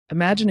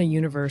Imagine a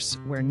universe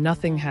where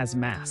nothing has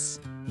mass.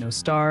 No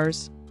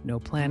stars, no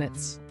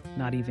planets,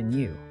 not even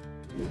you.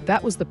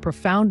 That was the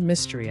profound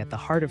mystery at the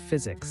heart of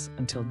physics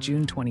until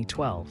June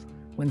 2012,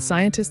 when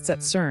scientists at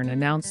CERN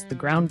announced the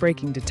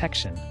groundbreaking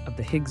detection of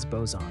the Higgs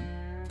boson.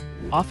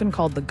 Often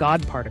called the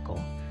God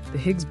particle, the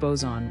Higgs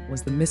boson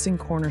was the missing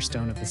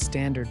cornerstone of the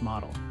Standard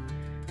Model,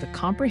 the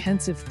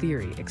comprehensive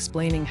theory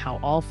explaining how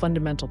all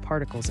fundamental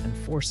particles and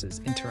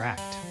forces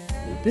interact.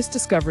 This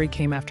discovery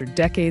came after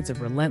decades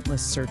of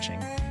relentless searching,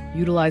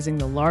 utilizing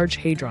the Large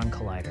Hadron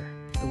Collider,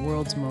 the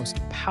world's most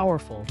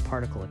powerful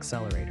particle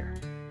accelerator.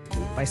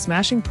 By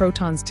smashing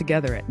protons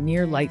together at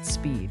near light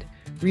speed,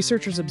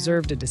 researchers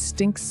observed a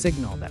distinct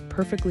signal that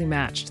perfectly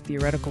matched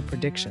theoretical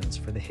predictions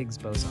for the Higgs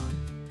boson.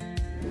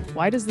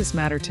 Why does this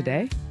matter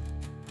today?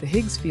 The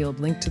Higgs field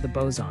linked to the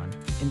boson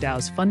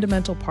endows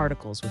fundamental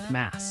particles with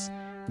mass,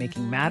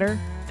 making matter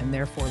and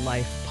therefore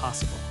life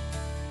possible.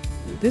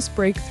 This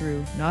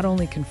breakthrough not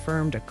only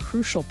confirmed a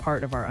crucial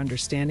part of our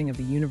understanding of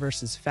the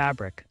universe's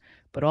fabric,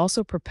 but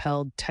also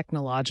propelled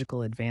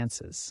technological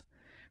advances,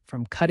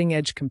 from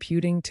cutting-edge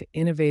computing to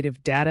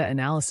innovative data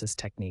analysis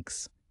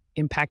techniques,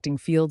 impacting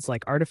fields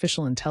like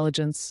artificial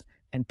intelligence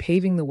and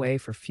paving the way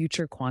for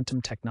future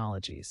quantum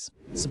technologies.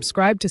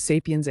 Subscribe to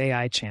Sapiens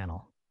AI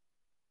channel